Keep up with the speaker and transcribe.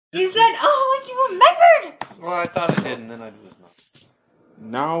You said, oh, like you remembered! Well, I thought I did, and then I was not.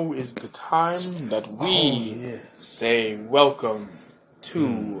 Now is the time that we say welcome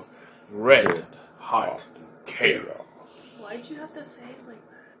to Red Hot Chaos. Why'd you have to say it like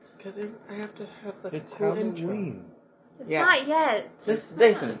that? Because I have to have like It's a cool Halloween. It's Yeah. not yet.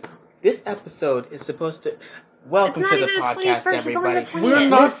 Listen, this episode is supposed to... Welcome It's to not the even the podcast, 21st, it's only the everybody. 20th. We're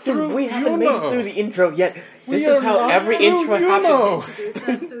not Listen, through. we haven't made it through the intro yet. We This is are how not every through, intro you happens. know. Introduce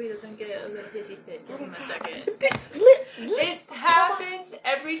us so he doesn't get a little hissy fit. Give him a second. Li- It happens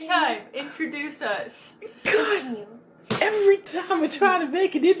every time. Introduce us. God, every time I try to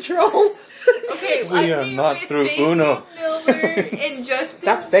make an intro. Okay, We are not through Uno. Miller and Justin.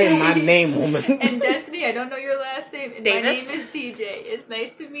 Stop saying my name, woman. And Destiny, I don't know your last name. And my name Davis. is CJ. It's nice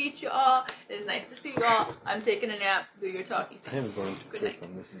to meet you all. It's nice to see you all. I'm taking a nap. Do your talking I thing. am going to Good click night.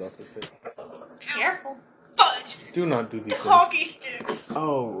 on this button. Careful. Fudge! Do not do these things. Hockey sticks!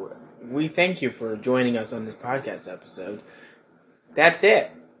 Oh, we thank you for joining us on this podcast episode. That's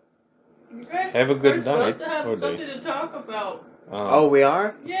it. You guys Have a good are supposed night, to have or something day. to talk about. Oh, we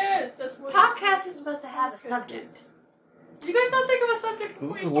are? Yes, that's what. Podcast is supposed to have a subject. Did you guys not think of a subject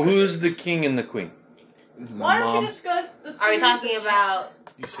before you started? Who's the king and the queen? Why don't Mom. you discuss the? Are we theories talking of about chess?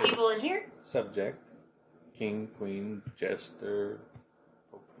 You said people in here? subject. King, queen, jester.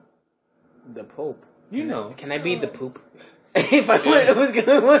 The Pope. You know. Can I be the poop? If I was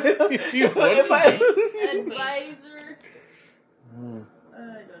gonna... If you want If I- Advisor. Hmm. I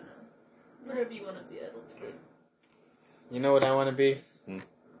don't know. Whatever you want to be, that looks good. You know what I want to be? Hmm.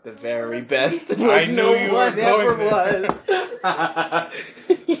 The very best. I Like knew no you were one ever going was.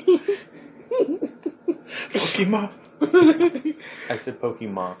 Pokemon. I said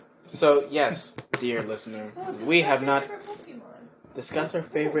Pokemon. So, yes, dear listener, Oh, we have not discuss your favorite Pokemon. discussed our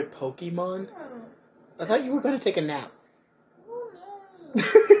favorite Pokemon. Oh. I thought you were going to take a nap. Oh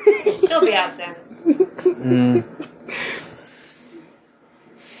no. She'll be out soon. Mm.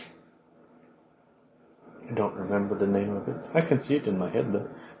 I don't remember the name of it. I can see it in my head though.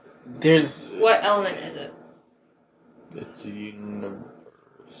 There's... What element is it? It's a universe.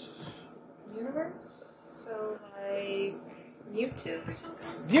 Universe? So, like, Mewtwo or something?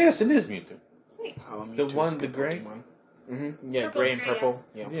 Yes, it is Mewtwo. Sweet. Oh, The Mewtwo's one, a the good gray? Pokemon. Mm-hmm. Yeah, Purple's gray and gray, purple.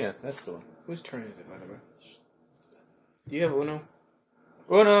 Yeah. Yeah, that's the one. Whose turn is it, by the way? Do you have Uno?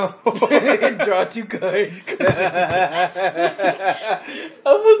 Oh no! Draw two cards. I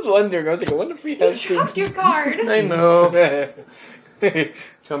was wondering. I was like, I wonder if he You has two. dropped your card! I know.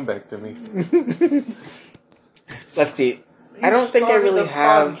 Come back to me. Let's see. I don't think I really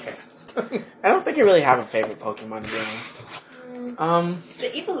have. I don't think I really have a favorite Pokemon, to be honest.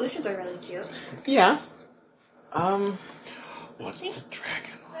 The evolutions are really cute. Yeah. What's the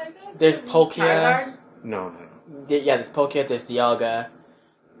dragon? There's Palkia. Charizard? No. Yeah, there's Palkia. There's Dialga.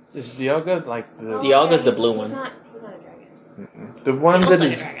 Is Dialga like the Dialga's the he's- blue he's one. Not, he's not a dragon. the one He that looks like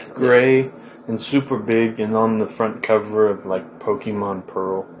a is dragon. gray and super big and on the front cover of like Pokemon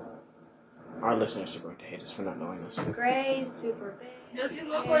Pearl? Our listeners are going to hate us for not knowing this. Gray, super big. Does he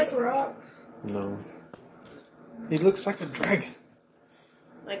look like rocks? No. He looks like a dragon.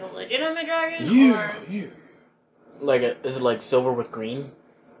 Like a legitimate dragon? Yeah, Or yeah. Like, is it like silver with green?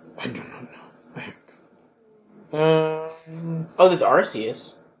 I do not know. Oh, there's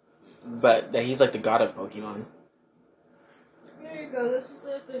Arceus, but he's like the god of Pokemon. There you go. This is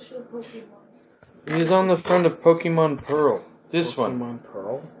the official Pokemon. He's on the front of Pokemon Pearl. This one. Pokemon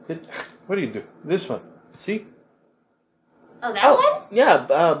Pearl. What do you do? This one. See? Oh, that one? Yeah,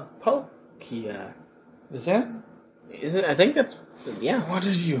 Palkia. Is that? Isn't I think that's yeah. What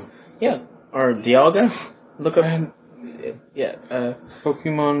is you? Yeah. Or Dialga? Look up And yeah,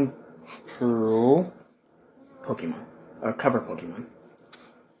 Pokemon Pearl. Pokemon. Or cover Pokemon.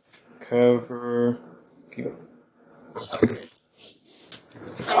 Cover.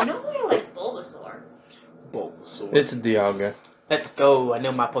 I know I like Bulbasaur. Bulbasaur. It's Dialga. Let's go, I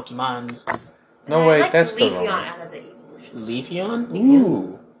know my Pokemons. No, And wait, I like that's the Leafeon wrong one. out of the evolutions. Leafeon?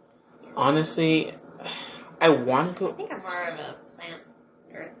 Ooh. Honestly, I wanted I to think I'm more of a plant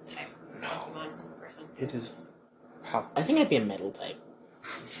earth type No. Pokemon person. It is. How? I think I'd be a metal type.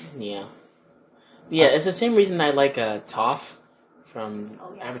 Yeah. Yeah, it's the same reason I like Toph from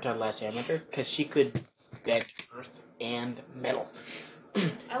Oh, yeah. Avatar The Last Airbender, because she could bend earth and metal. I You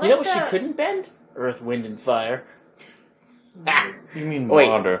like know what she the- couldn't bend? Earth, wind, and fire. Ah! You mean Wait.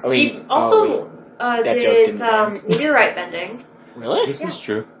 water? I She mean, also That joke did didn't land. meteorite bending. Really? This is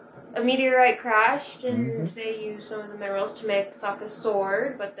true. A meteorite crashed, and Mm-hmm. they used some of the minerals to make Sokka's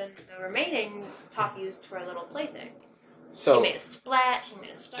sword, but then the remaining Toph used for a little plaything. She So, made a splat, she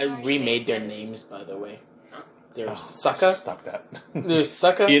made a star. I she remade made their some- names, by the way. Huh? There's Sucka. Stop that. There's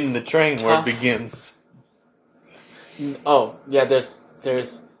Sucka. In the train where it Tough. begins. Oh, yeah, there's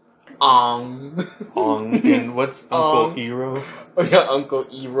Ong. Ong. And what's Uncle Ong. Hero? Oh, yeah, Uncle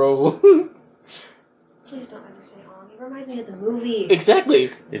Ero. Please don't ever say Ong. It reminds me of the movie. Exactly.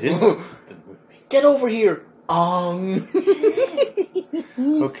 It is the movie. Get over here, Ong.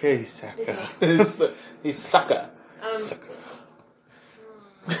 Okay, Saka. He's Sucka. Saka.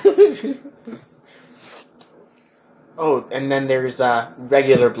 Oh, and then there's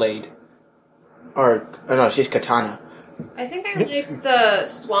regular Blade. Or no, she's Katana. I think I like the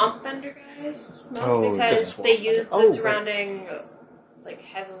Swamp Bender guys most Oh, the because Swamp they Bender. use the Oh, right. surrounding, like,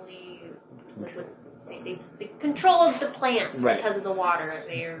 heavily... They control the plants Right. because of the water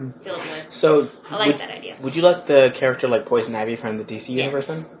they are filled with. So, I like that idea. Would you like the character like Poison Ivy from the DC universe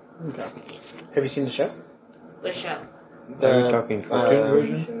then? Okay. Yes. Have you seen the show? Which show? Are you talking cartoon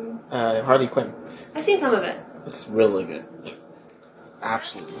version? Harley Quinn. I've seen some of it. It's really good. Yes.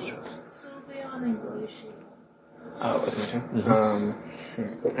 Absolutely. Sylveon and Glacier. Oh, it's my turn.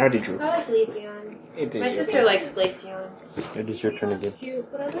 I already drew. I like Leafeon. It is My your sister turn. likes Glaceon. It is your turn again. That's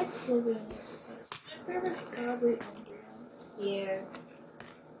cute, but I like Sylveon. My favorite's probably Umbreon. Yeah.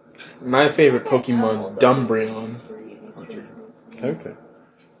 My favorite Pokemon's Dumbreon. Okay.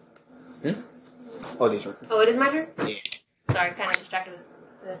 Oh, these are. Oh, it is my turn? Yeah. Sorry, kind of distracted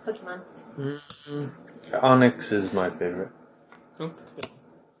with the Pokemon. Onyx is my favorite.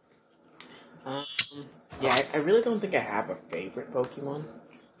 Yeah, I really don't think I have a favorite Pokemon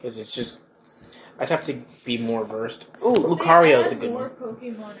because it's just I'd have to be more versed. Ooh, Lucario's a good more one.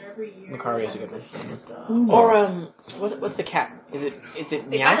 Pokemon every year. Lucario's a good one. Stuff. Or what's the cat? Is it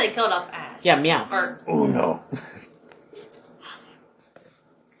They Meowth? finally killed off Ash. Yeah, Meowth. Or, Oh no.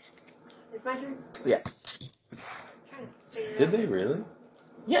 it's my turn? Yeah. I'm trying to figure it Did out. they really?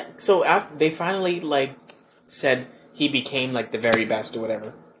 Yeah. So after they finally said he became the very best or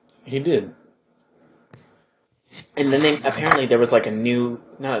whatever, He did. and then apparently there was not a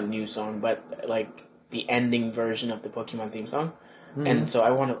new song, but the ending version of the Pokemon theme song. And so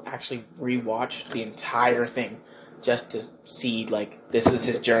I want to actually rewatch the entire thing just to see, this is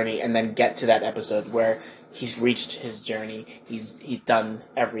his journey, and then get to that episode where he's reached his journey, he's done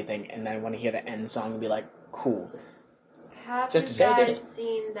everything, and then I want to hear the end song and be like, cool. Have Just you to say I did guys it.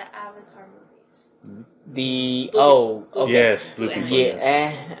 seen the Avatar movies? Okay. Yes, Blue Blue people.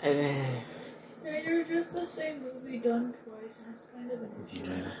 Yeah. They're just the same movie done twice, and it's kind of an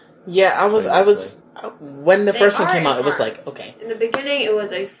issue. Yeah, I was when the They first one are came out, it was smart. okay. In the beginning, it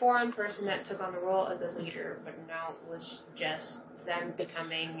was a foreign person that took on the role of the leader, but now it was just them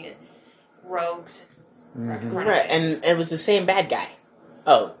becoming rogues. Right, and it was the same bad guy.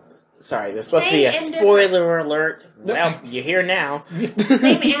 Oh, sorry, this is supposed to be a Same and spoiler alert. Well, you're here now. Same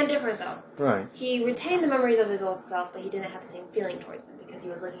and different, though. Right. He retained the memories of his old self, but he didn't have the same feeling towards them because he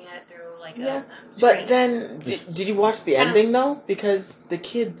was looking at it through Yeah, a but screen. then did you watch the Kind of- ending though? Because the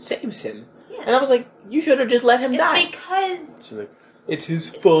kid saves him, Yes. and I was like, you should have just let him It's die. because So it's his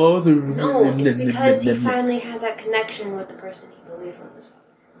father. no, it's because he finally had that connection with the person he believed was his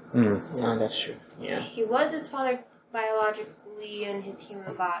father. Yeah, that's true. Yeah. He was his father biologically in his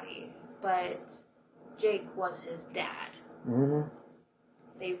human body, but Jake was his dad. Mm-hmm.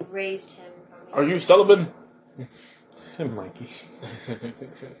 They raised him from. Are you Sullivan? Mikey.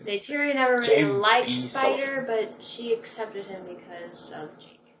 Tyrion never really James liked E. Spider, but she accepted him because of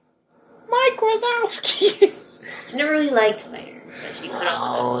Jake. Mike Wazowski. She never really liked Spider, but she put up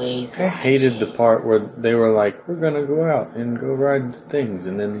with Always. I hated the part where they were like, we're gonna go out and go ride things,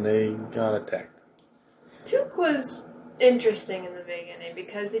 and then they got attacked. it. Took was interesting in the beginning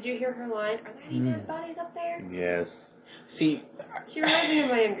because did you hear her line? Are there any dead bodies up there? Yes. See, She reminds me of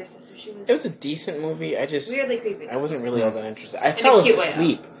my younger sister. She was it was a decent movie. I just weirdly creepy. I wasn't really all that interested. I In a fell cute way, though.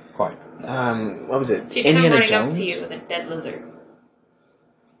 asleep. Quite. What was it? She'd come Indiana running Jones. up to you with a dead lizard.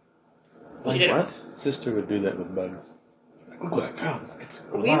 Like She did. what? Sister would do that with bugs. Look what I found. It's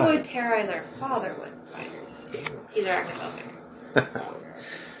alive. We would terrorize our father with spiders. He's our arachnophobic.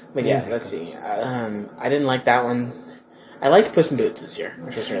 But yeah, let's see. I didn't like that one. I liked Puss in Boots this year,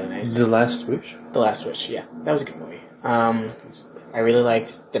 which was really nice. The Last Wish? The Last Wish, yeah, that was a good movie. I really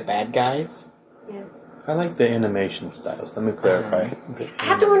liked The Bad Guys. Yeah. I like the animation styles. Let me clarify. I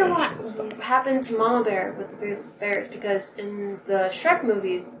have to wonder what happened to Mama Bear with the three bears because in the Shrek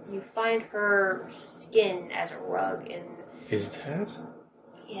movies, you find her skin as a rug in Is that?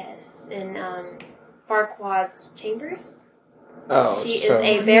 in Farquaad's chambers. Oh, She so, is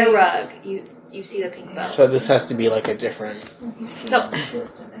a bear rug. You see the pink bow. So this has to be like a different. So,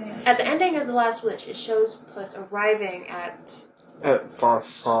 at the ending of The Last Wish, it shows Puss arriving at Far,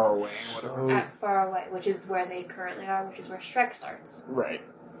 far away. Whatever. At Far Away, which is where they currently are, which is where Shrek starts. Right.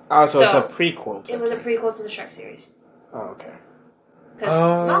 Oh, so it's a prequel. It was a prequel to the Shrek series. Oh, okay. Because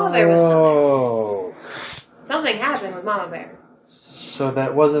Mama Bear was something happened with Mama Bear. So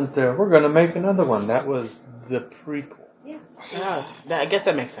that wasn't the, we're going to make another one. That was the prequel. Yeah. I guess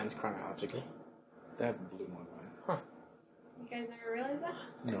that makes sense chronologically. That blew my mind. Huh. You guys never realized that?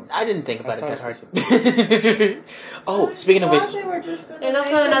 No. I didn't think about it that hard. Oh, speaking of which... There's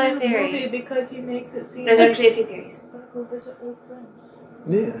also another theory. Because he makes it seem There's actually a few theories. go visit old friends.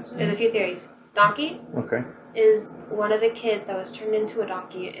 Yeah. There's a few theories. Donkey Okay. is one of the kids that was turned into a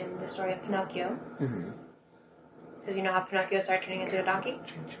donkey in the story of Pinocchio. Mm-hmm. Because you know how Pinocchio started turning into a donkey?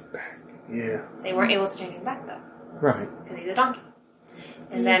 Change it back. Yeah. They weren't able to change him back, though. Right. Because he's a donkey.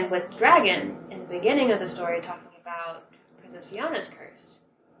 And then with Dragon, in the beginning of the story, talking about Princess Fianna's curse,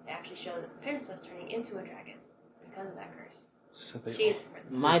 it actually shows the princess turning into a dragon because of that curse. So they She's the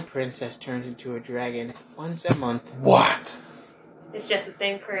princess. My princess turns into a dragon once a month. What? It's just the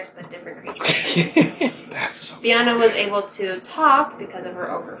same curse, but different creatures. That's so Fianna was able to talk because of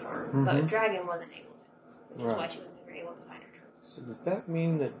her ogre form, but Mhm. Dragon wasn't able to, which is why Right. she was never able to find her truth. So does that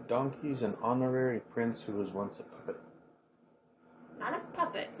mean that Donkey's an honorary prince who was once a puppet? Not a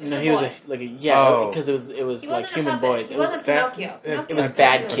puppet. Just No, a he was boy. because it was He like wasn't a human puppet. boys. He It was wasn't that- Pinocchio. it Pinocchio it was still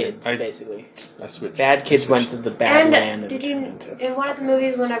bad human. kids I- basically. I switched. Bad kids went to the bad land. And did you, in one of the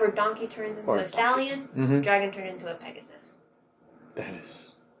movies, whenever Donkey turns into Or a stallion, Mm-hmm. Dragon turned into a Pegasus. That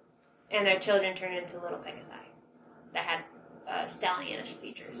is. And their children turned into little Pegasi that had stallionish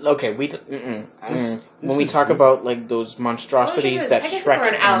features. Okay, when we talk about like those monstrosities that Pegasus Shrek or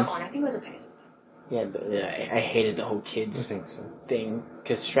an and- Alcon. I think it was a Pegasus. I hated the whole I kids think so. thing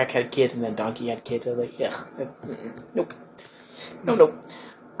because Shrek had kids and then Donkey had kids. I was like, yeah, nope, no.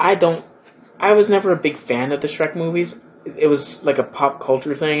 I was never a big fan of the Shrek movies. It was like a pop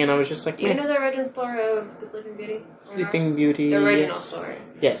culture thing, and I was just like, Do you know the origin story of the Sleeping Beauty? Or Sleeping Beauty. no? The original yes. story.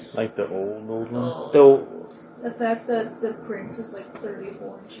 Yes. Like the old one? Oh. Though, The fact that the prince is like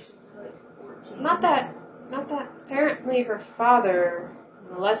 34 and she's only like 14. Not that. Apparently, her father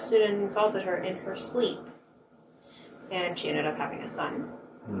molested and assaulted her in her sleep, and she ended up having a son.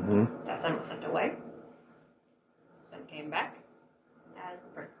 Mm-hmm. That son was sent away. The son came back as the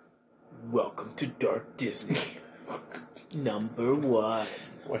prince. welcome to Dark Disney. Number 1.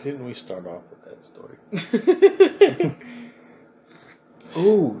 Why didn't we start off with that story?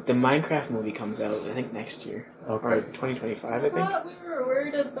 Ooh, the Minecraft movie comes out, I think, next year. Okay. Or 2025, I I think. thought we were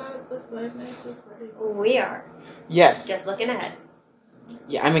worried about the Five Nights at Freddy's. We are Yes. just looking ahead.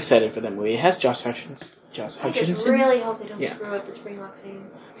 Yeah, I'm excited for that movie. It has Josh Hutcherson. I just really hope they don't Yeah. screw up the Springlock scene.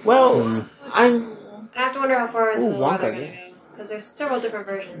 Well, Mm. I'm... I have to wonder how far into Ooh, the lore they're Wonka, going to go. Because there's several different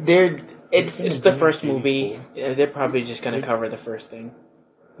versions. It's the first movie. They're probably just going to cover the first thing.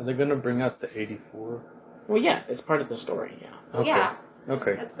 Are they going to bring out the 84? Well, yeah, it's part of the story, yeah. Okay. Yeah,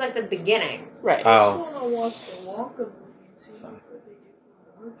 Okay. that's like the beginning. Right. I Oh. just want to watch the Wonka movie and see what they do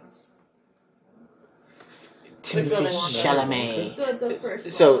for the origins. Timothy Which Chalamet. The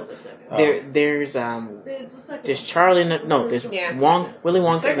first So, one, not the second Oh. one. There's There's the second there's one. Charlie. No, there's Yeah. Willy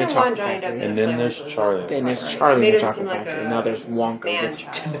Wonka and the Second one, Chocolate Johnny Depp Factory. didn't And then play there's much of Charlie. the Then there's part, right? Charlie Made and the him Chocolate seem like Factory. a And now there's Wonka man with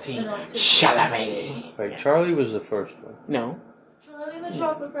child. Timothy And I'll take- Chalamet. Wait, Charlie was the first one. No, Charlie and the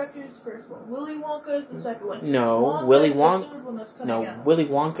Chocolate Factory is the first one. Willy Wonka is the second one. no, Wonka Willy is the Wonka. third one that's coming No, out. Willy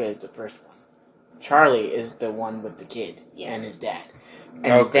Wonka is the first one. Charlie is the one with the kid Yes. and his dad.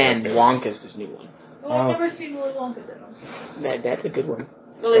 And Okay, then okay. Wonka's this new one. Well, I've Oh. never seen Willy Wonka then. That's a good one.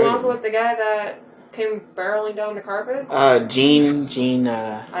 Willy very Wonka good. with the guy that came barreling down the carpet? Gene,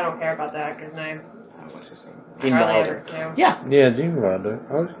 I don't care about the actor's name. what's his name? I Gene hardly Wilder. ever do. Yeah. Yeah, Gene Wilder.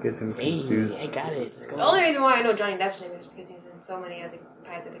 I always get him Hey, confused. I got it. Let's go. The only reason why I know Johnny Depp's name is because he's in so many other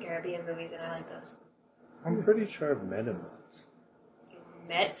Pirates of the Caribbean movies, and I like those. I'm pretty sure I've met him once. You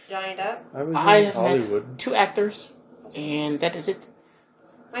met Johnny Depp? I was I in have Hollywood. met 2 actors, and that is it.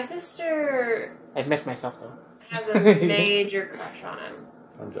 My sister I've met myself though. has a major crush on him.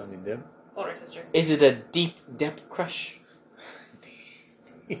 On Johnny Depp. Older sister. Is it a deep depth crush?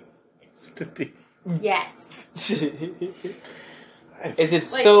 It's good to- Yes. Is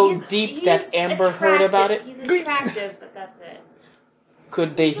it Like, so he's- deep he's that Amber heard about it? He's attractive, but that's it.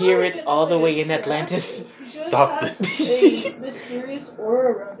 Could they hear it all the way in Atlantis? Stop He this. has a mysterious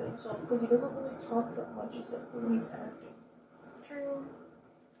aura around himself because he doesn't really talk that much except when he's acting. True.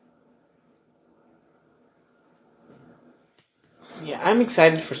 Yeah, I'm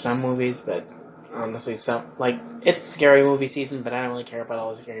excited for some movies, but honestly, some it's scary movie season, but I don't really care about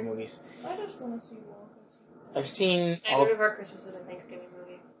all the scary movies. I just want to see Wonka. I've seen Nightmare all. Before Christmas is a Thanksgiving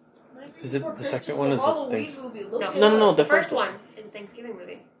movie. Is it the second one? Is it Halloween Thanks- movie? No, The first one is a Thanksgiving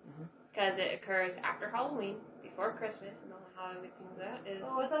movie because it occurs after Halloween, before Christmas, and the only holiday we can do that is.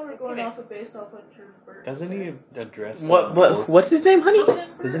 Oh, I thought we were going off of based off what Tim Burton. Doesn't he address What's his name, honey?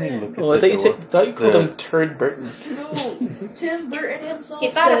 Doesn't he look at Oh, I the door? thought you called him Turd Burton. No, Tim Burton himself. He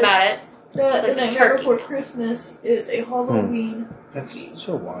thought about it. That It's like The a Nightmare turkey Before now. Christmas is a Halloween. That's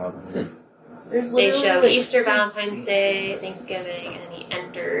so wild. There's They literally show like Easter, 6 Valentine's seasons. Day, Thanksgiving, and then he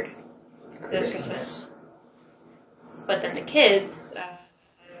entered the Christmas. But then the kids,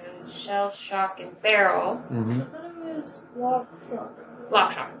 Shell, Shock, and Barrel, Mm-hmm. I thought it was Lock, Shock.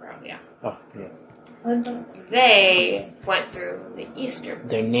 Lock, Shock, and Barrel, yeah. Oh, yeah. They went through the Easter.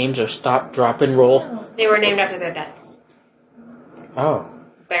 Their names are Stop, Drop, and Roll. They were named after their deaths. Oh.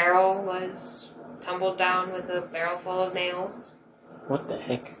 Barrel was tumbled down with a barrel full of nails. What the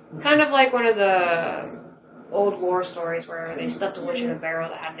heck? Kind of like one of the old war stories where they stuffed a witch in a barrel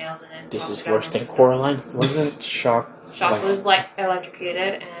that had nails in it. This tossed is her down worse the than window. Coraline. Wasn't Shock Shock was like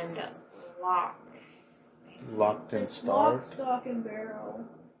electrocuted, and Lock. locked and It's Lock, starved? Stock, and Barrel.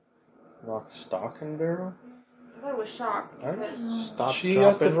 Lock, stock, and barrel? I thought it was Shock I- because Stop, She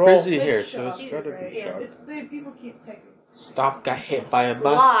Drop, got the and Roll. frizzy hair, It's so Shock. it's gotta Right. be Yeah, Shock. it's the people keep taking. Stop, got hit by a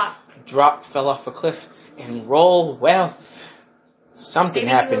bus. Lock. Drop, fell off a cliff. And Roll, well, something Maybe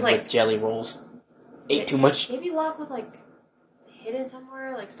he happened was, like- with Jelly Rolls. Ate too much. Maybe Lock was like hidden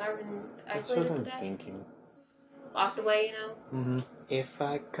somewhere, like starved and That's what isolated to I'm death. thinking. Locked away, you know? Mm-hmm. If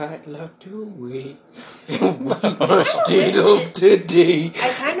I got locked away, today. I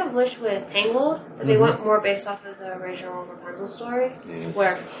kind of wish with Tangled that they Mhm. went more based off of the original Rapunzel story, Yeah.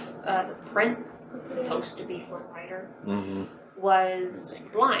 where the prince, supposed to be Flynn Rider, Mm-hmm. was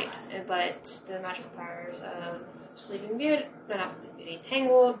blind, but the magical powers of Sleeping Beauty, no, not Sleeping Beauty,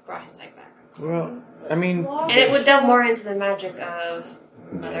 Tangled brought his sight back. Well, I mean, And it would delve more into the magic of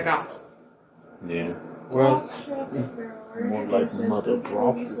Mother Gothel. yeah. Well, Lock, Shock, and Barrel are more introduced like as Mother Oogie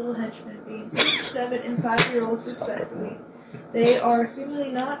Boogie's little henchmen, being 6, 7, and 5-year-olds respectively. They are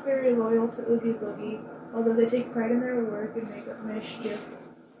seemingly not very loyal to Oogie Boogie, although they take pride in their work and make up mischief.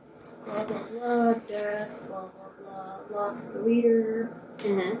 Blah blah blah, death, blah blah blah. Lock is the leader,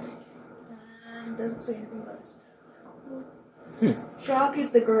 Mm-hmm. and doesn't say anything about his Shock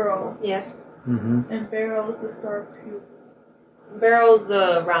is the girl, Yes. mm-hmm. and Barrel is the star pupil. Barrel's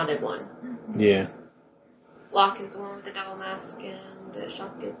the rounded one. Yeah. Lock is the one with the devil mask, and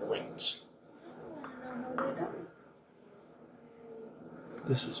Shock is the witch.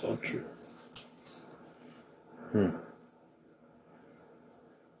 This is all true.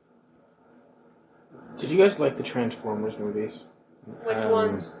 Did you guys like the Transformers movies? Which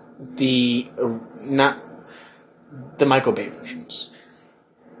ones? The not the Michael Bay versions.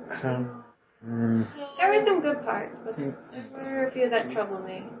 There were some good parts, but there were a few that troubled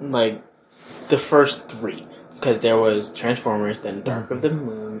me. Like the first 3, because there was Transformers, then Dark of the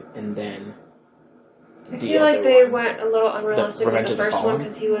Moon, and then I the feel like other they one. went a little unrealistic with Revenge the of the first one Fallen?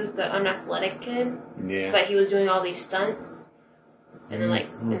 because he was the unathletic kid, Yeah. but he was doing all these stunts. And then, like,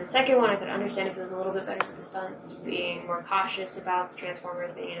 in the second one, I could understand if he was a little bit better with the stunts, being more cautious about the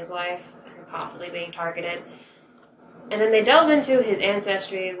Transformers being in his life and possibly being targeted. And then they delved into his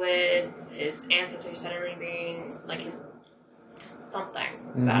ancestry with his ancestry suddenly being, like, his just something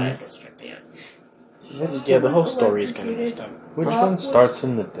about it just tripped me out. Yeah, the whole story is kind of messed up. Which Lock one was starts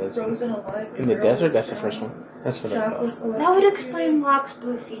in the desert? Frozen alive. In the Barrel desert, was that's the drowned. first one. That's what I Shock thought. was That would electrocuted. explain Locke's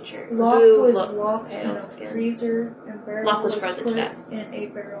blue feature. Lock Blue was look, locked in pale a skin. freezer, and Barrel Locke was was frozen to put death. in a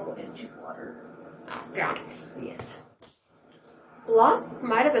barrel into water. Oh, drowned. The end. Locke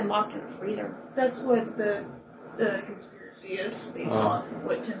might have been locked in the freezer. That's what the conspiracy is, based off of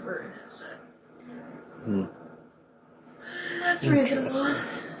what Tim Burton has said. That's reasonable.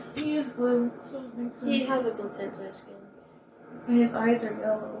 He is blue, so it makes sense. He has a blue tint to his skin. And his eyes are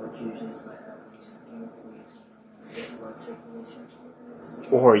yellow, which usually is what happens when you freeze and get blood circulation.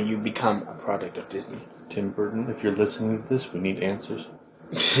 Or you become a product of Disney. Tim Burton, if you're listening to this, we need answers.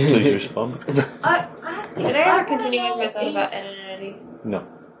 Please respond. I have to. Did I ever continue with my thought about Ed and Eddie? No.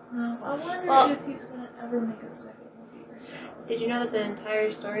 No, I wonder Well- if he's gonna ever make a second movie or so. Did you know that the entire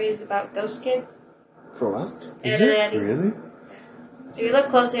story is about ghost kids? For what? Is Ed and it Eddie. really? If you look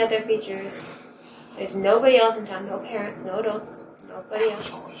closely at their features, there's nobody else in town, no parents, no adults, nobody I was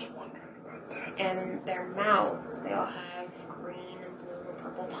else. always wondering about that. And their mouths, they all have green and blue and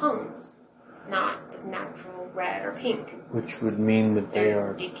purple tongues, not the natural red or pink. Which would mean that they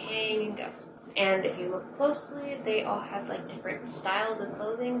They're are. decaying and ghosts. And if you look closely, they all have like different styles of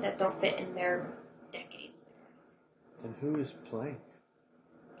clothing that don't fit in their decades, I guess. Then who is Plank?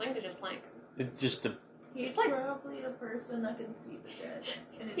 Plank is just Plank. It's just a He's probably a person that can see the dead.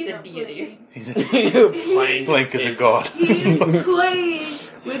 And He's a deity. He's playing. Blank as a god. He's playing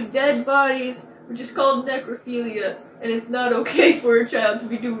with dead bodies, which is called necrophilia, and it's not okay for a child to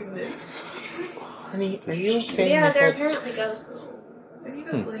be doing this. Honey, are you okay? Yeah, they're apparently ghosts. I need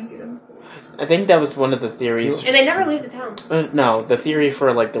a blanket him. I think that was one of the theories. And they never leave the town. No, the theory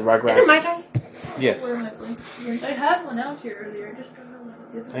for like the Rugrats. Is it my turn? Yes. Where are my blankets? I had one out here earlier. I just don't know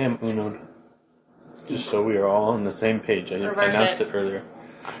what to do. I am Uno'd. Just so we are all on the same page. I Reverse announced it. it earlier.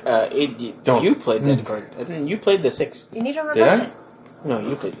 Don't. You played that card. You played the 6. You need to Did reverse I? it. No,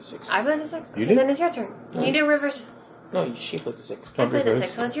 you played the 6. I played the 6. You And did? then it's your turn. You need to reverse it. No, she played the 6. I Don't played the reverse.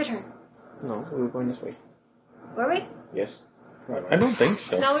 6, so it's your turn. No, we were going this way. Were we? Yes. I don't think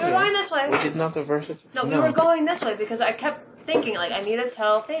so. No, we were going this way. We did not reverse it. No, we No. were going this way because I kept thinking, like, I need to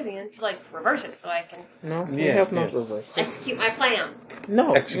tell Fabian to, like, reverse it so I can No, we Yes, have not yes. reversed. execute my plan.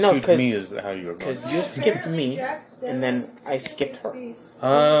 No, Execute no, me is how you were going. because you skipped me, and then I skipped her.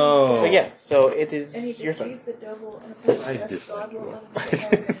 Oh. So yeah, so it is And he your turn. deceives the devil and I appears dislike God will you. let him get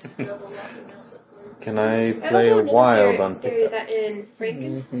heaven, and the devil locked him out, that's what he Can says. I play a wild on theory pickup? that in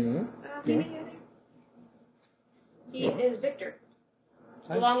Franken, Mm-hmm. Phoebe, I think, he is Victor.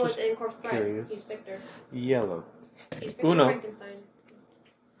 I'm Along just with in Corpse Bride, curious. he's Victor. Yellow. He's Victor Uno. Frankenstein.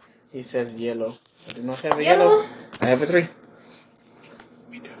 He says yellow. I do not have a Yellow. yellow. I have a 3.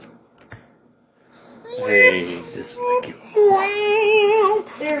 Hey, dislike you.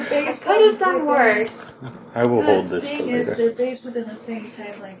 They're I based could have done worse. I will hold The this for thing is, later. they're based within the same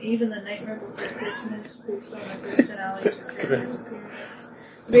timeline. Even the Nightmare Before Christmas, based on the Grace and Allie's character's appearance.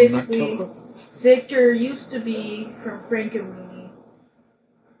 So basically, Victor used to be from Frankenweenie,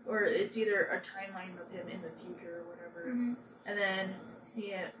 or it's either a timeline of him in the future or whatever. Mm-hmm. And then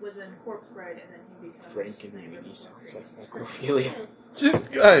he was in Corpse Bride, and then he becomes Nightmare Frankenweenie Before sounds Christmas. like necrophilia.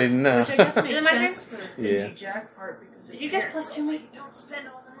 Just, I know. Which I guess Is makes it my sense for the stingy Yeah. Jack part because Did you just plus 2 money? don't spend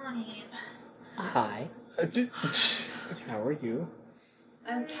all the money. Hi. How are you?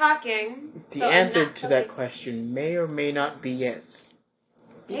 I'm talking. The so I'm answer not to that talking. question may or may not be yes.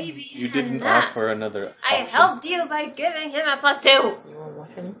 Maybe You I'm didn't not. offer another I option. helped you by giving him a +2. You want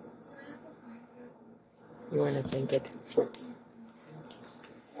what, honey? You want a blanket?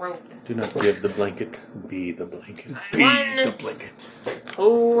 Do not give the blanket, be the blanket. One. blanket.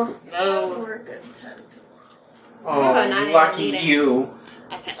 Oh, go. Work at 10 Oh, have a 9 a.m. lucky meeting. you.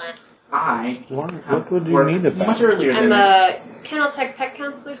 At Petland. I What would you work need about much it? earlier I'm than a Kennel Tech pet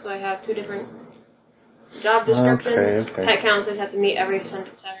counselor, so I have 2 different job descriptions. Okay. Pet counselors have to meet every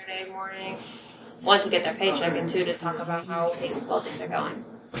Saturday morning. 1 to get their paycheck, and 2 to talk about how things are going.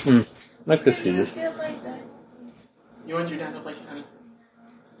 I could see this. You want your dad to blanket, honey?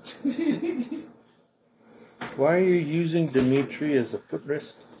 Why are you using Dimitri as a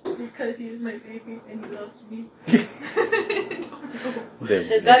footrest? Because he's my baby and he loves me. There we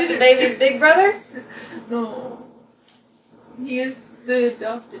Is go. that the baby's big brother? No. He is the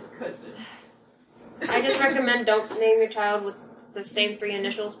adopted cousin. I just recommend don't name your child with the same 3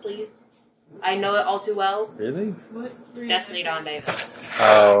 initials, please. I know it all too well. Really? What? Destiny Dawn Davis.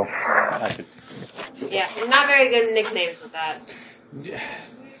 Oh, I could see. Yeah, not very good nicknames with that.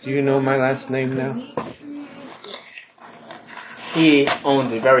 Do you know my last name now? He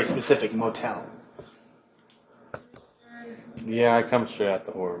owns a very specific motel. Yeah, I come straight out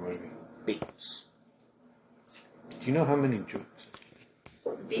the horror movie. Bates. Do you know how many jokes?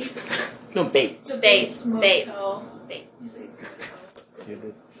 Beats? No, Bates. Bates. Bates. Motel. Bates. Get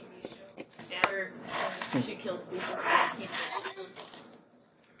it? Yeah. She kills people.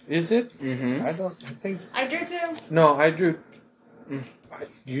 Is it? Mm-hmm. I don't think. I drew 2. No, I drew.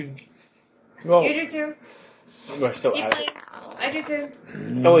 You. Well, You drew 2. we're still Keep out of it. playing. I drew 2.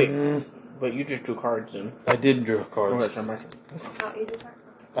 Oh, wait. But you just drew cards then. I did draw Go cards. ahead, Summer. Oh, you drew 2.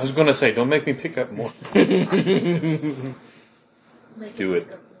 I was gonna say, don't make me pick up more. Do it.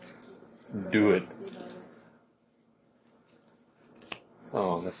 Do it.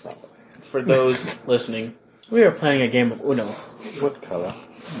 Oh, that's not what I For those listening, we are playing a game of Uno had. What color?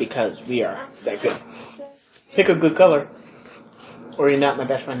 because we are that good. Pick a good color, or you're not my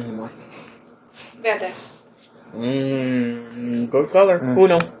best friend anymore. Verde. Good color.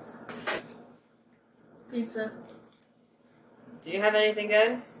 Uno. Pizza. Do you have anything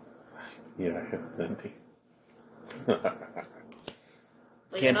good? Yeah, I have plenty.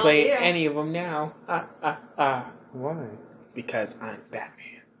 Leave Can't it all play to you. any of them now. Why? Because I'm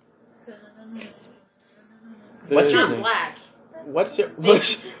Batman. It's What's not your black. What's your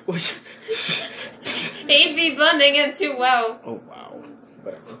He'd be blending in too well. Oh wow.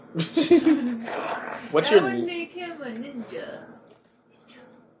 Whatever. What's That your would make him a ninja.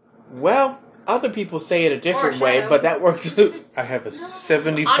 Well, Other people say it a different Or way, shadow. but that works. I have a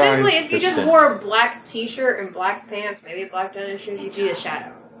 75%. Honestly, if you just wore a black t-shirt and black pants, maybe black tennis shoes, you'd be a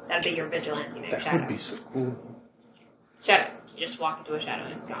shadow. That'd be your vigilante name, That Shadow. would be so cool. Shadow. You just walk into a shadow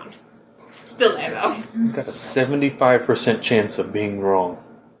and it's gone. Still there, though. Got a 75% chance of being wrong.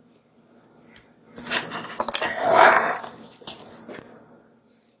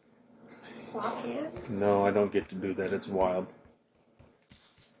 Swap hands? No, I don't get to do that. It's wild.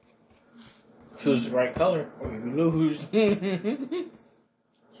 Choose the right color, or you lose. Choose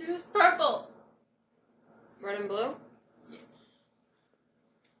purple. Red and blue?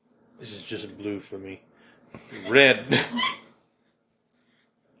 This is just blue for me. Red.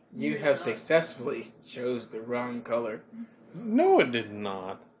 You have successfully chose the wrong color. No, it did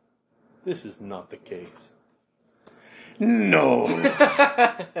not. This is not the case. No.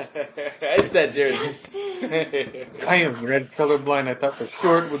 I said yours. Justin! I am red colorblind. I thought for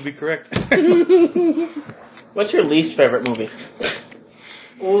sure it would be correct. What's your least favorite movie?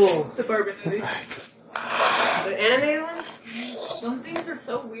 Ooh. The Bourbon movies. The animated ones? Some things are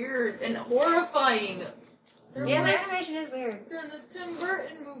so weird and horrifying. They're Yeah, the worse animation is weird. than the Tim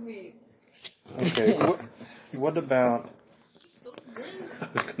Burton movies. Okay, what about... Those things. I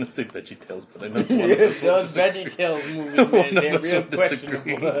was going to say VeggieTales, but I know Those VeggieTales movies, man, One of they're us real will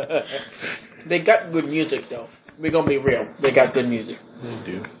disagree. questionable. They got good music, though. We're gonna be real. They got good music.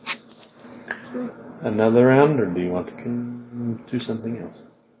 They do. Another round, or do you want to do something else?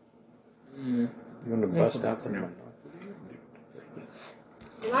 You want to bust out the mic?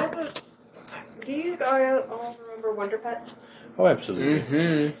 Do you all remember Wonder Pets? Oh, absolutely.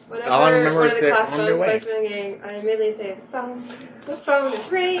 Mm-hmm. Whenever All I remember one is of the they're class on phones their way. starts ringing, I immediately say, the phone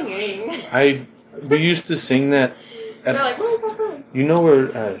is ringing. We used to sing that. And they're like, where's that phone? You know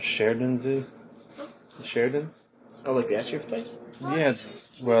where Sheridan's is? The Sheridan's? Oh, like the ice cream place? Yeah.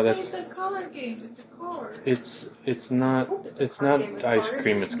 Well, that's the color game with the cards. it's not game with ice cards?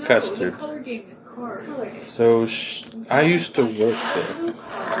 cream. It's No, custard. the color game with cards. So I used to work there.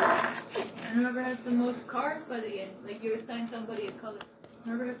 And whoever has the most cards by the end, like you assign somebody a color.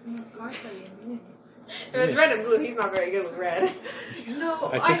 Whoever has the most cards by the end wins. If it's red and blue, he's not very good with red.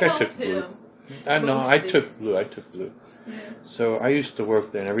 No, I think I helped took him. I know. I Mostly. took blue. Yeah. So I used to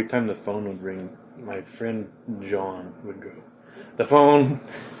work there, and every time the phone would ring, my friend John would go, "The phone."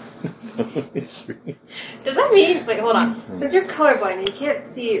 It's ringing. Does that mean, wait, hold on. Since you're colorblind and you can't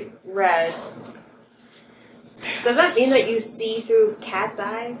see reds, does that mean that you see through cats'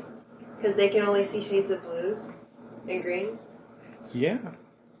 eyes? Because they can only see shades of blues and greens? Yeah,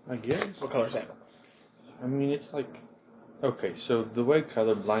 I guess. What color is that? I mean, it's like, okay, so the way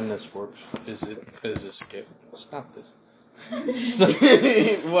color blindness works is it is a scale. Stop this.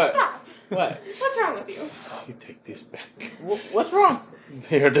 What? Stop! What? What's wrong with you? You take this back. What's wrong?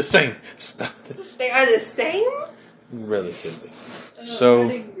 They are the same. Stop this. They are the same? Relatively. So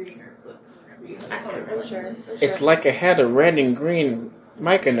Red and green are flipped whenever you have color I'm sure. blindness. It's like I had a red and green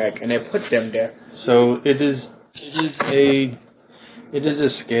mic and neck, and I put them there. So it is a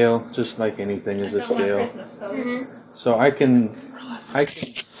scale, just like anything is a I don't want scale. Christmas colors. So I can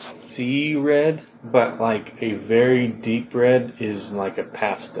see red, but like a very deep red is like a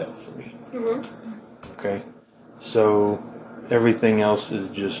pastel for me. Mm-hmm. Okay, so everything else is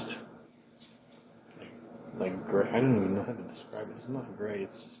just like gray. I don't even know how to describe it. It's not gray.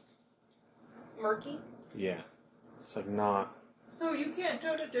 It's just Murky? yeah. It's like not. So you can't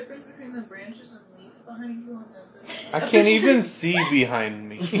tell the difference between the branches and leaves behind you on the... I can't even see behind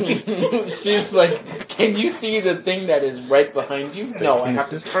me. She's like, can you see the thing that is right behind you? No, I have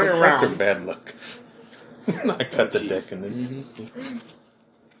to This turn looks like around. bad luck. I cut the Jeez. deck and then.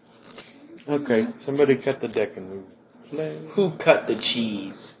 Okay, somebody cut the deck and we play. Who cut the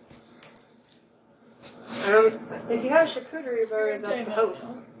cheese? If you have a charcuterie board, that's the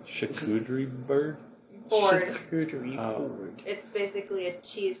host Charcuterie bird? board. Charcuterie Oh. board. It's basically a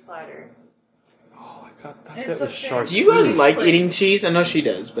cheese platter. Oh, I thought that It's was a charcuterie. Do you guys like eating cheese? I know she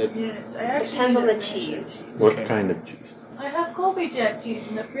does, but Yes, I actually... Depends on the do. cheese. What Okay. kind of cheese? I have Colby Jack cheese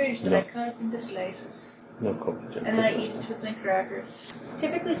in the fridge that No. I cut up into slices. No Colby Jack. And then I eat it with my crackers.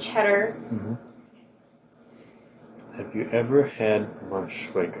 Typically cheddar. Mm-hmm. Have you ever had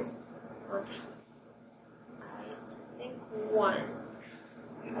manchego? I think once.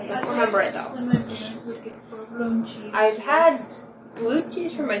 I don't remember it though. When my parents would get provolone cheese. I've had blue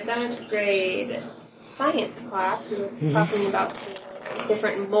cheese from my 7th grade science class. We were talking about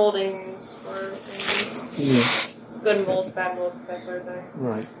different moldings for things. Yeah. Good molds, bad molds, that sort of thing.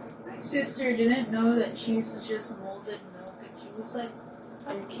 Right. My sister didn't know that cheese is just molded milk, and she was like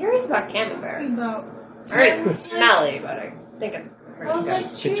I'm curious about camembert. talking about. I heard it's smelly, but I think it's I was like,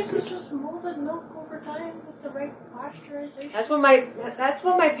 It's cheese is good. just molded milk over time with the right pasteurization. That's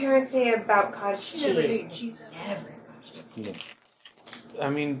what my parents say about cottage cheese. Never ate cheese. Never ate cottage cheese. I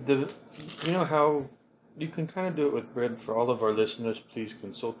mean, you know how you can kind of do it with bread. For all of our listeners, please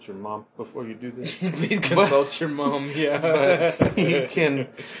consult your mom before you do this. Please consult your mom. Yeah. But you can,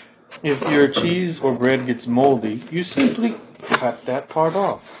 if your cheese or bread gets moldy, you simply cut that part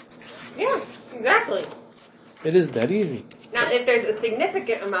off. Yeah, exactly. It is that easy. Now, if there's a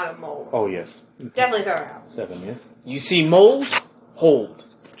significant amount of mold, Oh yes, definitely throw it out. 7, yes. You see mold, hold.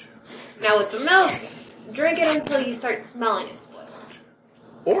 Now with the milk, drink it until you start smelling it spoiled.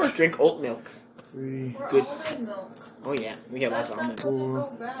 Or drink oat milk. 3. Or Good. almond milk. Oh yeah, we have That lots of stuff almonds. doesn't go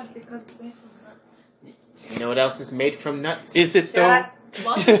bad because it's made from nuts. You know what else is made from nuts? Is it though? Shut up.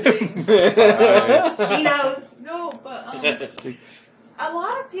 Lots of things. 5, She knows. No, but 6. a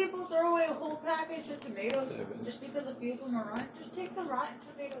lot of people throw away a whole package of tomatoes 7. just because a few of them are rotten. Just take the rotten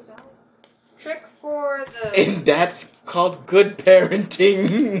tomatoes out. Trick for the And that's called good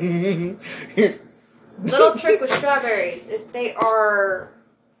parenting. little trick with strawberries. If they are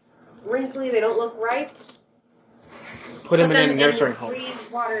wrinkly, they don't look ripe. Put them in a nursery in home. freeze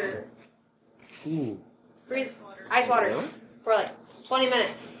water. Ooh. Freeze ice water for like 20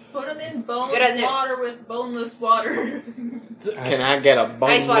 minutes. Put them in boneless Good idea. water with boneless water. Can I get a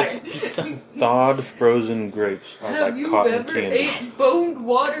Ice water. boneless pizza? Thawed frozen grapes are Have like you cotton ever candy. ate boned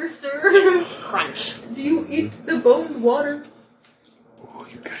water, sir? Crunch. Do you eat the boned water? Oh,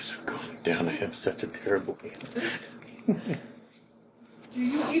 you guys are going down. I have such a terrible hand. Do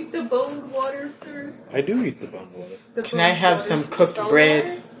you eat the boned water, sir? I do eat the bone water. The Can I boned have water. some cooked Bone bread?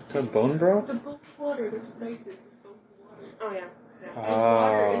 water? The bone broth? The boned water, there's places is boned water. Oh yeah. And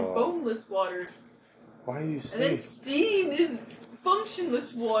water is Oh. boneless water. Why are you And then saying? steam is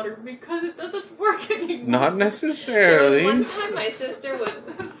functionless water because it doesn't work anymore. Not There was necessarily. one time my sister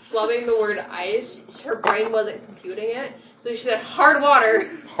was flubbing the word ice. Her brain wasn't computing it, so she said hard water.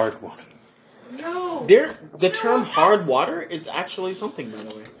 Hard water. No. The term hard water is actually something, by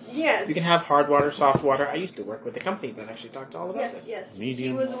the way. Yes. You can have hard water, soft water. I used to work with a company that actually talked all about Yes, this. yes. She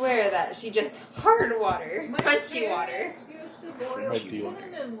Medium. was aware of that. She just hard water, My crunchy water. parents used to boil Ideal.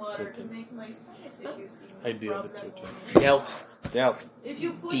 cinnamon water to make my sinus issues Ideal rub them to on. Dealt. Yeah. If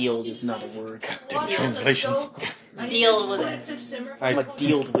you put Dealed is not a word. Goddamn water on the translations. stove and you Deal just with put it. to simmer for I a I'll couple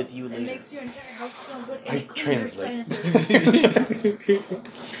deal minutes, with you it later. makes your entire house smell good and I it cleans your translate. sinuses.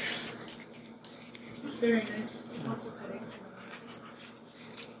 It's very nice. Lots of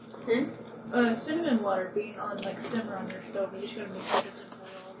headaches. Cinnamon water being on like simmer on your stove, you just gotta make sure it doesn't boil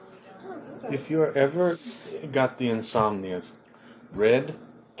all the way down. If you ever got the insomnias, red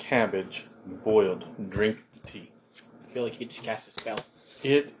cabbage boiled, drink the tea. I feel like he just cast a spell.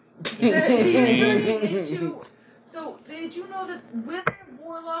 It. So, did you know that wizard,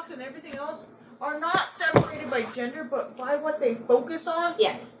 warlocks, and everything else are not separated by gender, but by what they focus on?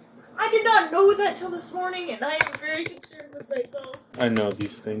 Yes. I did not know that till this morning, and I am very concerned with myself. I know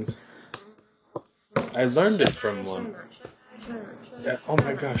these things. I learned it from one. Oh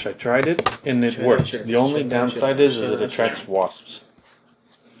my gosh, I tried it and it Sure, worked. sure, The only sure, downside sure, is sure, it attracts wasps.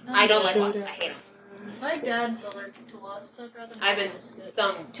 I don't like wasps. I hate them. My dad's allergic to wasps. I'd rather not I've been risk it.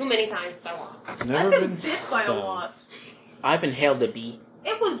 stung too many times by wasps. Never I've been bit by a stung. wasp. I've inhaled a bee.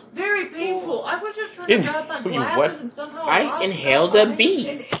 It was very painful. I was just trying to grab my You glasses what? and somehow I a wasp inhaled fell a on me bee.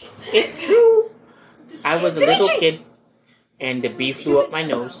 and It's true. just- I was a little kid, and the bee flew up my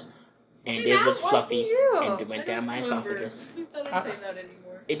nose, and it was fluffy, and it went down my esophagus. Please don't say that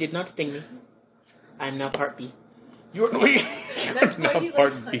anymore. It did not sting me. I'm not part bee. You're That's why not you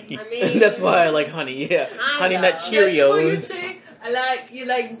part like B. I mean, That's why I like honey. Yeah, honey nut That's what you Cheerios. say. You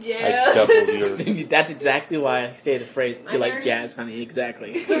like I jazz. doubled your. That's exactly why I say the phrase. My You like turn? jazz, honey?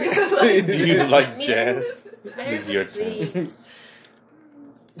 Exactly. Do you like Me jazz? I This is heard your some sweets.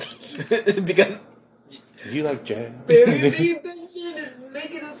 Because Do you like jazz? Barry B. Benson is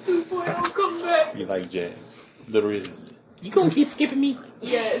making a 2.0 comeback. You like jazz? The reason. you gonna keep skipping me.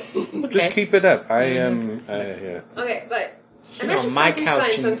 Yes. Just keep it up. I am. Yeah. Okay, but I Sit on mentioned my Frankenstein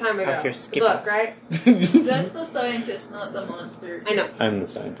couch some and time out ago. here The skipping. book, right? That's the scientist, not the monster. I know. I'm the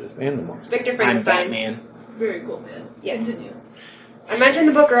scientist and the monster. Victor I'm Frankenstein. Batman. Very cool, man. Yes. Continue. I mentioned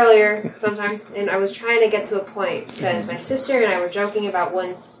the book earlier sometime, and I was trying to get to a point because my sister and I were joking about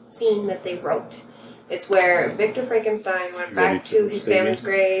one scene that they wrote. It's where Victor Frankenstein went Ready back for to the his statement? family's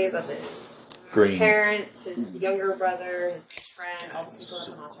grave of his Green. parents, his younger brother, his best friend, all the people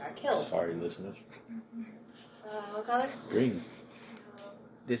that the monster had killed. Sorry, listeners. What color? Green.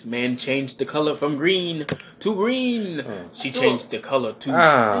 This man changed the color from green to green. She changed the color to...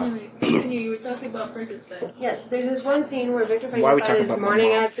 Anyways, continue. You were talking about Frankenstein. Yes, there's this one scene where Victor Why are we Frankenstein talking is about my mourning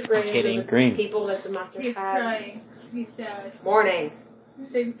mom? at the graves Kidding. of the Green. people that the monster He's had. crying. He's sad. Mourning.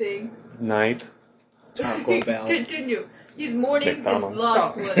 Same thing. Night. Taco Bell. Continue. He's mourning his McDonald's.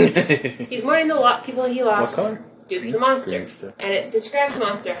 lost ones. He's mourning the people he What lost. color? Dukes the monster. Green stuff. And it describes the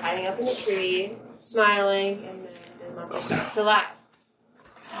monster hiding up in the tree, smiling, and then the monster starts to laugh.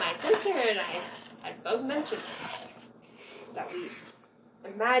 My sister and I had both mentioned this. That we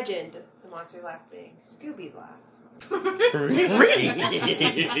imagined the monster laugh being Scooby's laugh. Up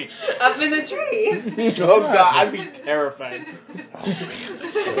in the tree. Oh god, I'd be terrified.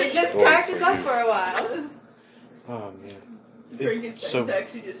 It just cracked us up for a while. Oh man. Frankenstein's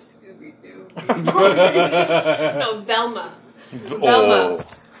actually just Scooby-Doo. No, Velma. Oh.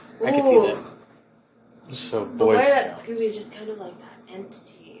 I can see that. So The Boy way that Scouts. Scooby is just kind of like that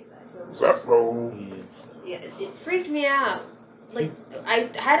entity that goes. Yeah, it freaked me out. Like I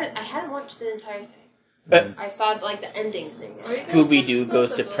hadn't watched the entire thing. I saw like the ending scene. Scooby-Doo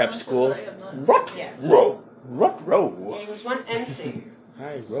goes to prep school. Rut Yes. row. Rut row. There was one end scene.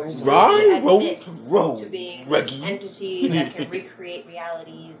 Hi, row. Right, Admits row. to being this Reggie. entity that can recreate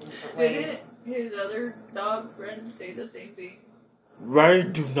realities in different ways. Didn't his other dog friend say the same thing?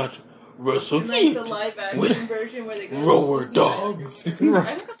 Right, do not wrestle In, like feet the live action with version where they go rower to dogs. I think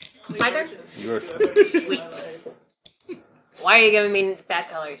that's the only My turn? version of Yours. Scooby-Doo I've ever seen in my Sweet. life. Why are you giving me bad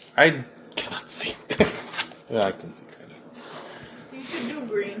colors? I cannot see. Yeah, I can see kind of. You should do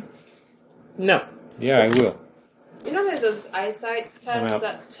green. No. Yeah, I will. You know, there's those eyesight I'm tests out.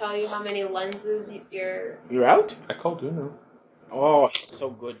 that tell you how many lenses you're. You're out? I called Uno. Oh, so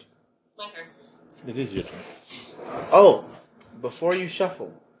good. My turn. It is your turn. Oh, before you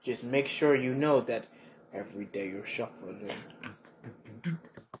shuffle, just make sure you know that every day you're shuffling.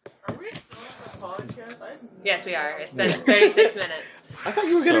 Are we still on the podcast? Yes, we are. It's been 36 minutes. I thought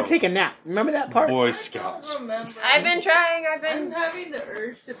you were going to So- take a nap. Remember that part? Boy I Scouts. don't remember. I've been trying. I'm having the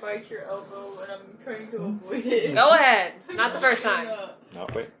urge to bite your elbow, and I'm trying to avoid it. Go ahead. Not the first time. No,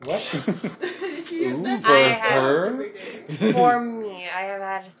 wait. What? She Ooh, messages for me her? every day. For me, I have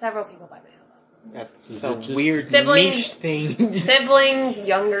had several people bite my elbow. That's Is a it just- weird Siblings. niche thing. Siblings,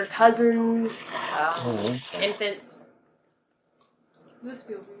 younger cousins, Oh, infants. This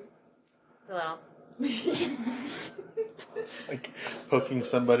feels weird. A little. it's like poking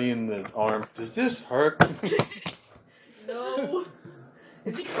somebody in the arm. Does this hurt? No.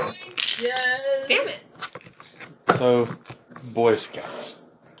 Is it going? Yes. Damn it. So, Boy Scouts.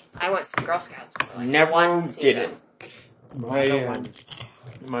 I went to Girl Scouts. For like Never one did season. it.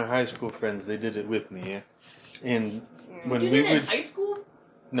 My high school friends, they did it with me, yeah. And when You we did it in would, high school?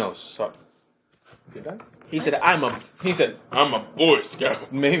 no, sorry, did I? He said, I'm a Boy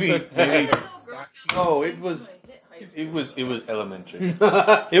Scout. Maybe. I didn't know Girl Scouts No, it was was. until I hit high school. It was elementary. It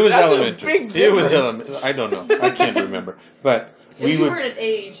It was That's a elementary. big It was difference. elementary. I don't know. I can't remember. But If we you would. were an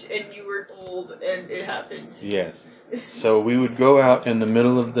age and you were old and it happens. Yes. So we would go out in the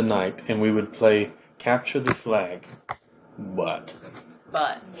middle of the night and we would play capture the flag. But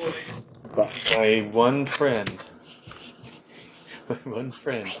But my one friend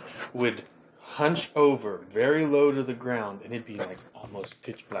would hunch over very low to the ground and it'd be like almost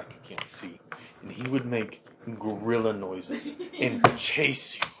pitch black, you can't see. And he would make gorilla noises and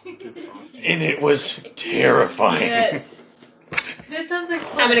chase you. And it was terrifying. Yes. That sounds like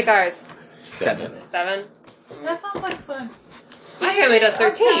fun. how many cards? 7. 7? That sounds like fun. My family does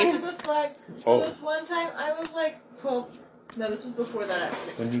 13. Capture the flag. So Oh. this one time I was like 12. No, this was before that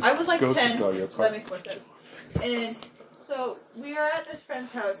actually. When you I was like go to 10, draw your so card. that makes more sense. And so we were at this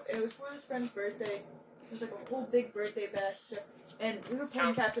friend's house, and it was for this friend's birthday. It was like a whole big birthday bash, and we were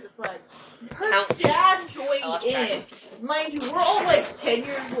playing Count. Capture the Flag. Her Count. dad I joined lost in. track. Mind you, we're all like 10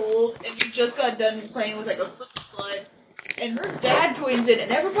 years old, and we just got done playing with like a slip and slide. And her dad joins in,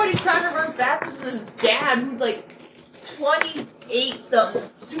 and everybody's trying to run faster than this dad, who's like 28 something,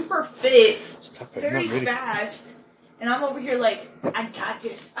 super fit. Stop it. Very Not really. fast. And I'm over here like, I got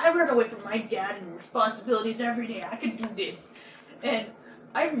this. I run away from my dad and responsibilities every day. I can do this. And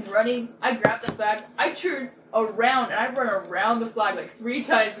I'm running. I grab the flag. I turn around and I run around the flag like 3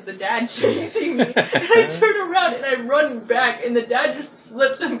 times with the dad chasing me. And I turn around and I run back and the dad just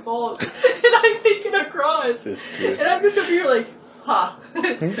slips and falls. And I make it across. This is good. And I'm just over here like, ha.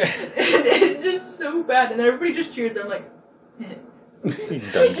 And it's just so bad. And everybody just cheers. I'm like, You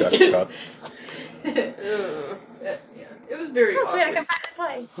done got it up. Ooh. yeah, it was very That's weird. I awkward. can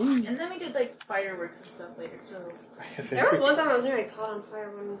finally play. And then we did like fireworks and stuff later. So There was one time I was nearly caught on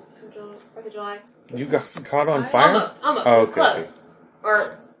fire when 4th of July. You got caught on fire? Almost. Oh, It was okay, close.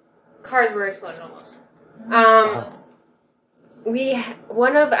 or cars were exploded almost.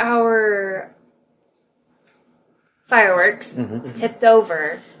 One of our fireworks tipped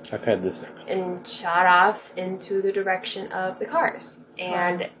over. I've had this. And shot off into the direction of the cars.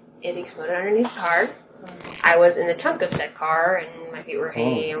 And it exploded underneath the car. I was in the trunk of said car, and my feet were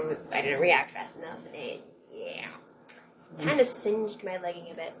hanging. I didn't react fast enough, and it, kind of singed my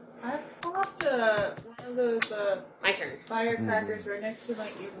legging a bit. I popped one of those My turn. firecrackers right next to my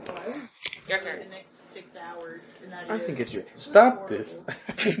earphone. I was Your turn. the next 6 hours. And I think it's your turn. Stop this.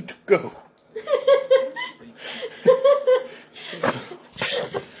 I need to go.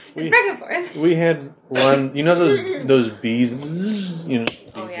 Back and forth. We had one, you know those bees, bzzz, you know,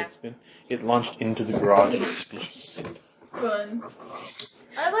 bees that spin? It launched into the garage and exploded. Fun.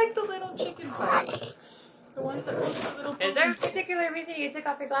 I like the little chicken fireworks. The ones that look like little. Is there a particular reason you took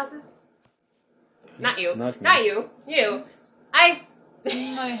off your glasses? Not you. Not me. Not you. You.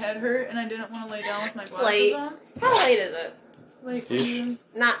 My head hurt and I didn't want to lay down with my glasses late. on. How late is it? Like,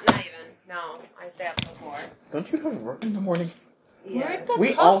 Not even. No, I stay up till 4. Don't you have work in the morning? Yeah.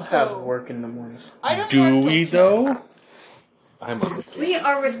 We all have work in the morning. I don't Do work we till 10. though? I'm on vacation. We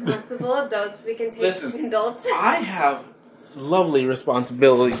are responsible adults. We can take Listen. adults. I have lovely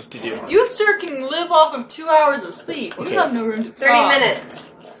responsibilities to do. You, sir, can live off of 2 hours of sleep. Okay. You have no room to 30 talk. minutes.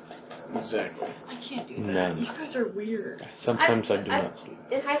 Exactly. I can't do that. None. You guys are weird. Sometimes I do not sleep.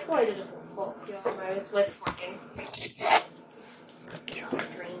 In high school, I did a full deal. I was with working.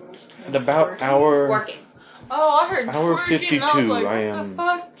 Strange. At about hour Working. Oh, I heard Hour twerking, 52, and I was like, I what am- the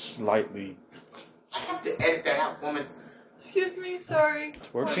fuck? slightly I have to edit that out, woman. Excuse me, sorry.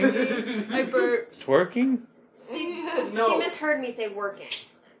 twerking. I burped. Twerking? She No. misheard me say working.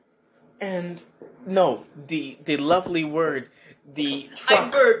 And no, the lovely word, the I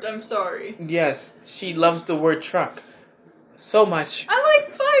truck. burped, I'm sorry. Yes, she loves the word truck so much. I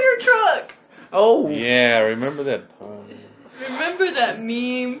like fire truck. Oh, Yeah, remember that pun? Remember that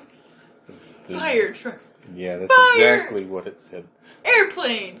meme? Fire truck. Yeah, that's Fire! exactly what it said.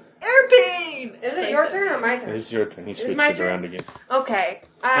 Airplane. Airplane. Is it your turn or my turn? It's your turn. He switched my it turn? around again. Okay.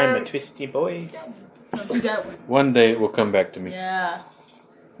 I'm a twisty boy. No, do that one. One day it will come back to me. Yeah.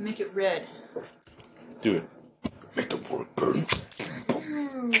 Make it red. Do it. Make the world burn.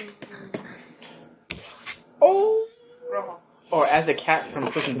 Oh, Rojo. or as the cat from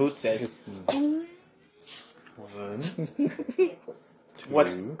Puss in Boots says, One. what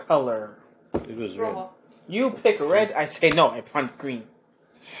Two. color? It was red. Rojo. You pick red, I say no, I want green.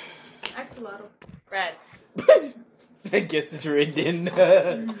 Axolotl. Red. I guess it's red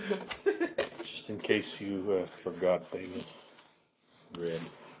then. Just in case you forgot, baby. Red.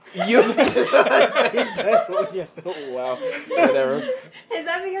 You. Wow. Whatever. Is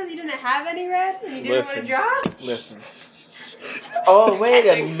that because you didn't have any red and you didn't want to Listen. draw? Listen. Oh, wait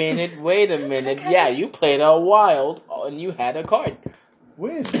a minute. Yeah, you played out wild and you had a card.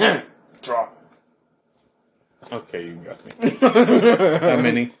 When? Draw. Okay, you got me. How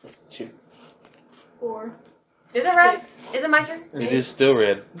many? 2. 4. Is it red? Is it my turn? It is still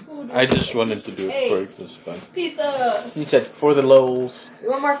red. I just wanted to do it for it was fun. Pizza. You said for the lows. You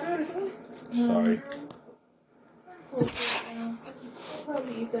want more food or something? Sorry. I'll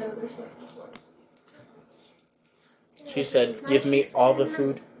probably eat that other stuff before. She said, give me all the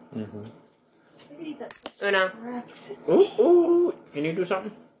food. Mm-hmm. I could eat that stuff. Oh no. Ooh. Can you do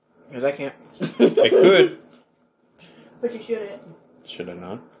something? Because I can't. I could. But you shouldn't. Should I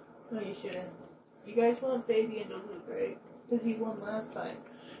not? No, you shouldn't. You guys want Baby into loot, right? Because he won last time.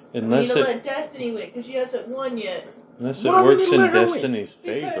 Unless you need to it let Destiny win, because she hasn't won yet. Why would works you in let her win? Destiny's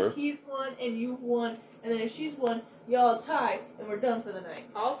Because favor. he's won and you won, and then if she's won, y'all tie, and we're done for the night.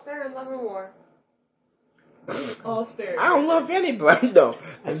 All spare and love and war. All spared. I don't love anybody, though.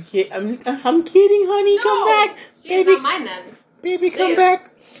 I'm kidding, honey. No! Come back. She's Baby. not mine then. Baby, See come ya. back.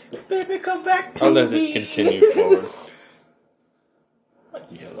 Baby, come back to I'll let me. it continue forward.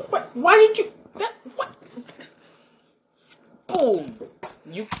 Yellow. What? Why did you... What? Boom.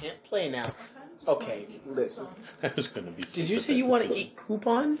 You can't play now. Okay, listen. I was gonna be. Did you say you want to eat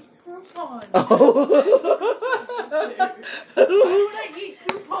coupons? Coupon. Oh. Why would I eat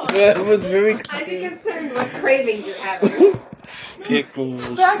coupons? Yeah, it was very I'd be concerned what cravings you have. Pickles,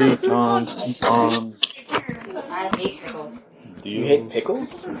 Coupons. coupons. I hate pickles. You hate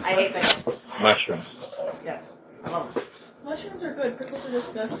pickles? I hate pickles. Mushrooms. Yes. I love them. Mushrooms are good. Pickles are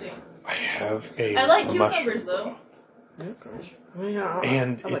disgusting. I have a I like mushroom. cucumbers, though. Yeah,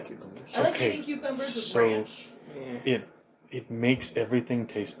 And I like cucumbers. I like Okay, eating cucumbers with so- ranch. Yeah. It makes everything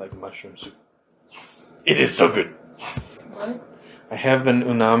taste like mushroom soup. It is so good. What? I have an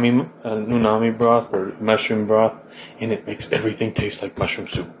unami broth or mushroom broth, and it makes everything taste like mushroom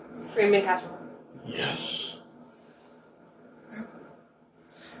soup. Green bean casserole. Yes.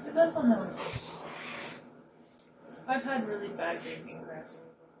 Depends on how it's made. I've had really bad green bean casserole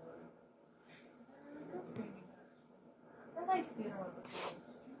before. I like funeral potatoes.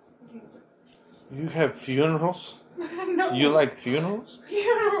 You have funerals? No. You like funerals?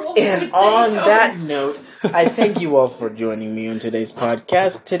 Funeral And on that note, I thank you all for joining me on today's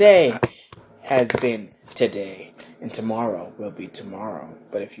podcast. Today has been today, and tomorrow will be tomorrow.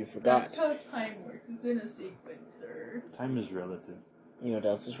 But if you forgot, That's how time works. It's in a sequence, sir. Time is relative. you know what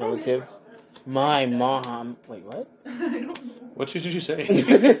else is relative? My mom. Wait, what? I don't know. What did you say?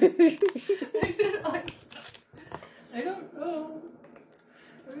 I said I don't know.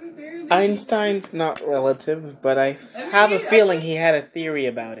 I'm barely... Einstein's not relative, but I have a feeling he had a theory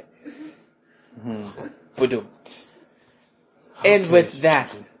about it. Ba-dum. And with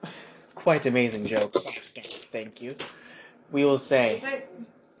that, quite amazing joke. Thank you. We will say,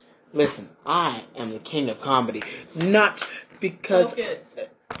 listen, I am the king of comedy. Not because... Focus.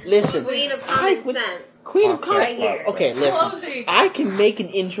 Listen, Queen of common sense. Queen of Right comedy. here. Okay, listen. Closing. I can make an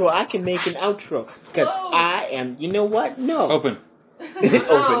intro. I can make an outro. Because Close. I am... You know what? No. Open. Open,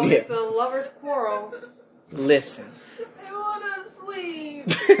 Oh, yeah. it's a lover's quarrel. Listen. I want to sleep.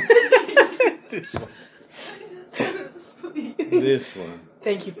 This one. I just want to sleep. This one.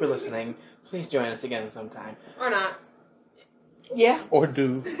 Thank you for listening. Please join us again sometime. Or not. Yeah. Or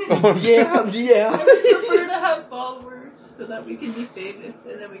do. Yeah. I would prefer to have followers so that we can be famous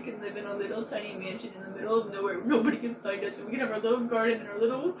and then we can live in a little tiny mansion in the middle of nowhere. Nobody can find us, and we can have our little garden and our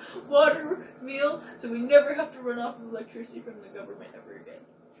little water meal, so we never have to run off of electricity from the government ever again.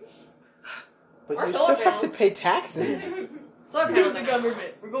 But Or you solar still have to panels. pay taxes. Solar Screw panels the are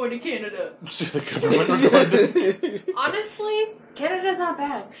government. We're going to Canada. See the government recorded. Honestly, Canada's not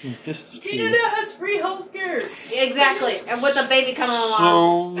bad. This is true. Canada has free healthcare. Exactly. And with a baby coming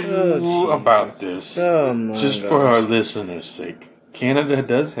along. So, Oh, about this, Oh my just for our listeners' sake, Canada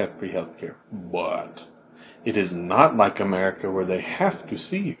does have free healthcare, but it is not like America where they have to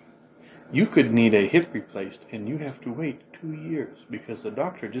see you. You could need a hip replaced, and you have to wait 2 years because the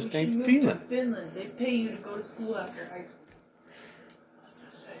doctor just We should ain't move feeling to it. Finland. They pay you to go to school after high school.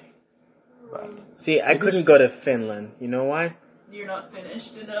 See, I couldn't go to Finland. You know why? You're not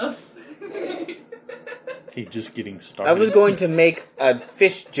finished enough. He's just getting started. I was going to make a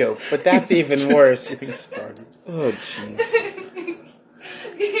fish joke, but that's even Just worse. Getting started. Oh, jeez.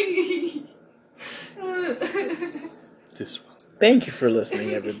 This one. Thank you for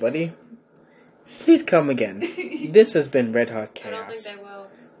listening, everybody. Please come again. This has been Red Hot I don't think Chaos. they will.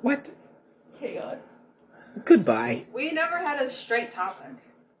 What? Chaos. Goodbye. We never had a straight topic.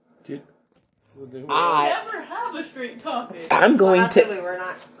 Did, I- Never have a straight topic. I'm going Well, to... we were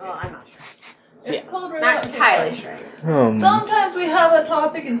not. Well, I'm not sure. It's called Red Not Hot entirely Chaos. sure. Sometimes we have a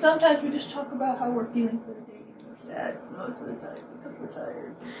topic, and sometimes we just talk about how we're feeling for the day. We're sad most of the time because we're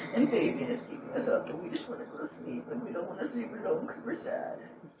tired, and Fabian is keeping us up, and we just want to go to sleep, and we don't want to sleep alone because we're sad.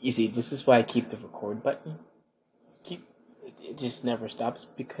 You see, this is why I keep the record button. It just never stops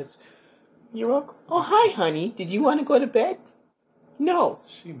because you're all... Oh, hi, honey. Did you want to go to bed? No.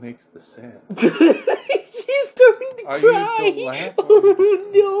 She makes the sound. She's starting to Are you cry. the laugh?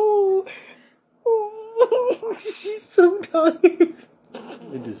 Oh, no. Oh, she's so tired.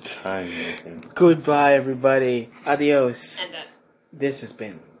 It is time, I think. Goodbye, everybody. Adios. And This has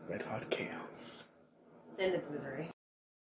been Red Hot Chaos. then the misery.